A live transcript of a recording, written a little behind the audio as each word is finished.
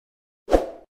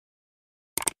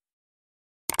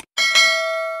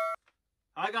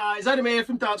Hi guys, Adam here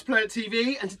from Darts Planet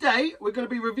TV, and today we're going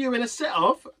to be reviewing a set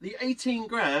of the 18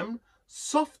 gram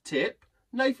soft tip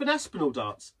Nathan Aspinall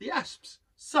darts, the Asps.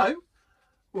 So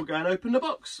we'll go and open the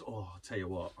box. Oh, I'll tell you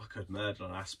what, I could murder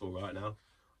an Aspinall right now.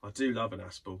 I do love an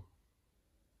Aspinall.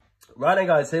 Right then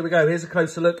guys, here we go. Here's a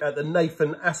closer look at the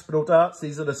Nathan Aspinall darts.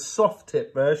 These are the soft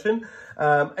tip version.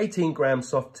 18 gram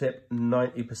soft tip,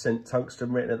 90%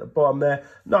 tungsten written at the bottom there.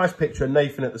 Nice picture of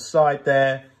Nathan at the side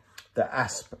there. The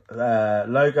Asp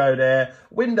logo there.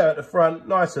 Window at the front,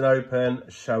 nice and open,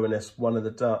 showing us one of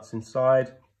the darts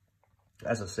inside.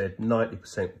 As I said,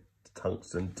 90%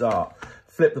 tungsten dart.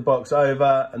 Flip the box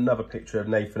over, another picture of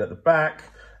Nathan at the back,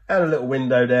 and a little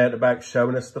window there at the back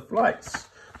showing us the flights.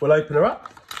 We'll open her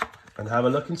up and have a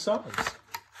look inside.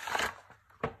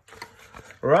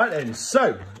 Right then,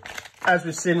 so as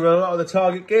we've seen with a lot of the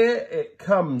target gear, it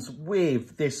comes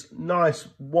with this nice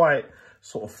white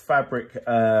sort of fabric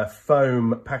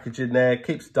foam packaging there.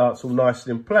 Keeps the darts all nice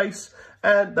and in place,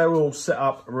 and they're all set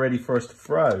up ready for us to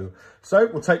throw. So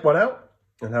we'll take one out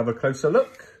and have a closer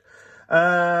look.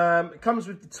 It comes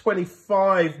with the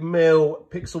 25mm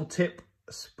pixel tip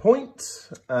point,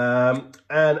 and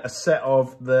a set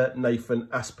of the Nathan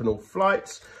Aspinall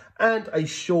flights, and a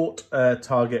short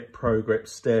target pro grip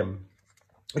stem.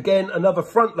 Again, another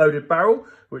front-loaded barrel,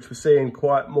 which we're seeing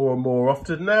quite more and more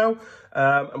often now.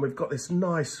 And we've got this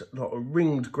nice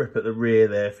ringed grip at the rear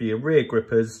there for your rear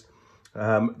grippers.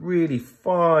 Really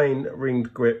fine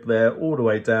ringed grip there all the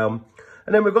way down.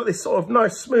 And then we've got this sort of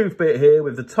nice smooth bit here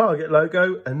with the target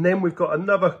logo. And then we've got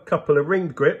another couple of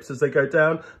ringed grips as they go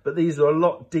down, but these are a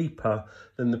lot deeper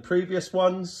than the previous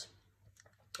ones.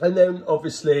 And then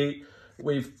obviously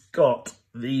we've got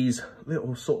these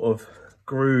little sort of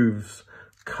grooves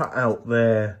cut out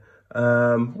there,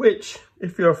 which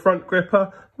if you're a front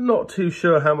gripper, not too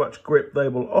sure how much grip they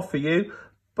will offer you,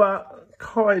 but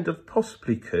kind of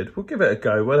possibly could. We'll give it a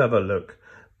go, we'll have a look.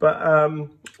 But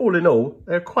all in all,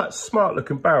 they're quite smart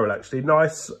looking barrel actually,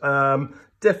 nice.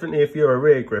 Definitely if you're a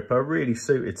rear gripper, really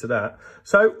suited to that.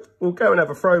 So we'll go and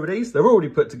have a throw with these. They're already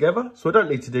put together, so I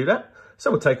don't need to do that. So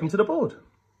we'll take them to the board.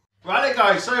 Right then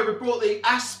guys, so we brought the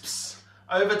Asps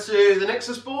over to the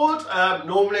Nexus board.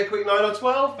 Normally a quick 9 or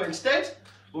 12, but instead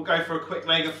we'll go for a quick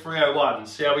leg of 301.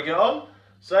 See how we get on.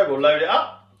 So we'll load it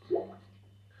up.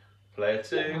 Player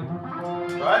 2.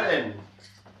 Right then.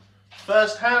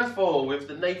 First handful with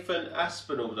the Nathan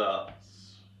Aspinall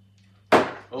darts.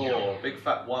 Oh, big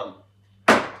fat one.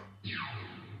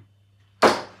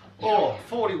 Oh,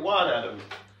 41, Adam.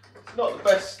 It's not the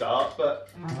best start,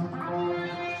 but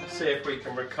let's see if we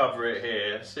can recover it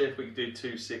here. See if we can do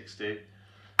 260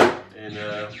 in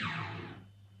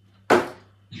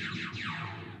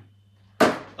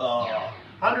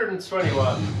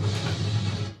 121.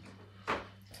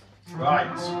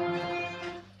 Right.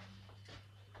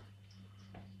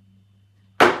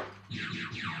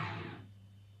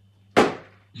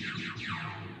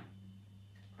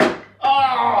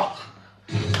 Oh!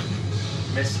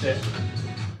 Missed it.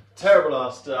 Terrible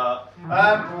last start.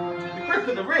 The grip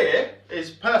at the rear is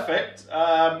perfect.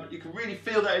 You can really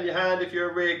feel that in your hand if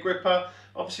you're a rear gripper.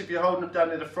 Obviously, if you're holding them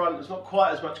down in the front, there's not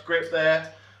quite as much grip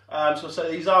there. So I'll say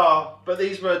these are, but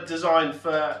these were designed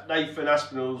for Nathan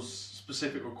Aspinall's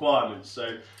specific requirements.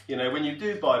 So, you know, when you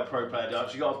do buy pro player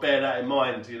darts, you've got to bear that in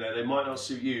mind. You know, they might not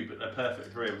suit you, but they're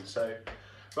perfect for him. So,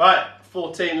 right,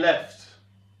 14 left.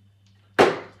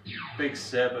 Big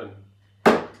 7.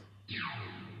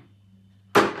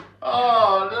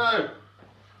 Oh no!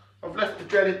 I've left the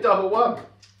dreaded double 1.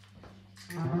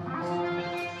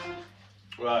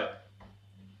 Right.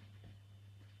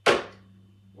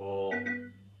 Oh.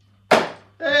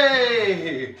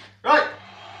 Hey! Right.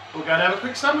 We'll go and have a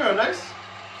quick summary on those.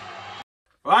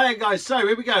 Right then guys, so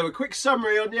here we go. A quick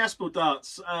summary on the Aspinall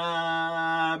darts.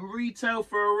 Retail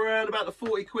for around about the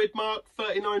 40 quid mark,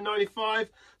 39.95.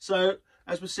 So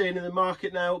as we're seeing in the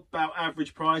market now, about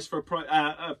average price for a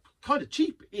kind of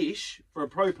cheap-ish for a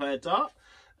pro player dart,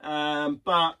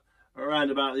 but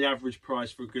around about the average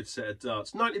price for a good set of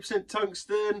darts. 90%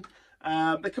 tungsten.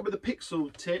 They come with the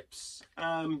pixel tips.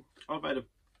 I've had an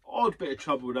odd bit of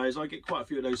trouble with those. I get quite a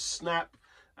few of those snap,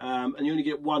 and you only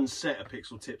get one set of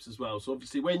pixel tips as well. So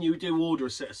obviously when you do order a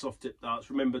set of soft tip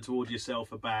darts, remember to order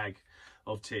yourself a bag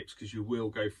of tips because you will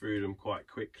go through them quite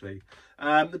quickly.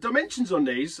 The dimensions on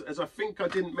these, as I think I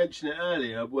didn't mention it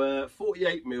earlier, were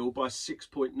 48mm by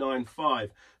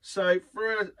 6.95. So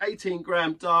for an 18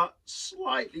 gram dart,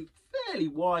 fairly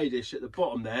wide-ish at the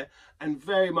bottom there, and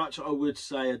very much I would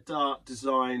say a dart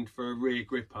designed for a rear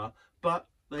gripper, but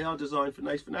they are designed for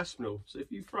Nathan Aspinall. So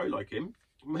if you throw like him,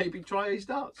 maybe try his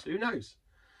darts, who knows.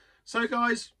 So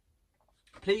guys,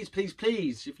 please, please,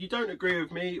 please, if you don't agree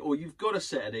with me or you've got a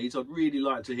set of these, I'd really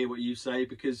like to hear what you say,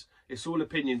 because it's all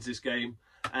opinions, this game.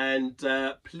 And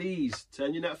please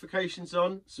turn your notifications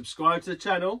on, subscribe to the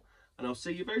channel, and I'll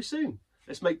see you very soon.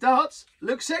 Let's make darts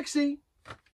look sexy.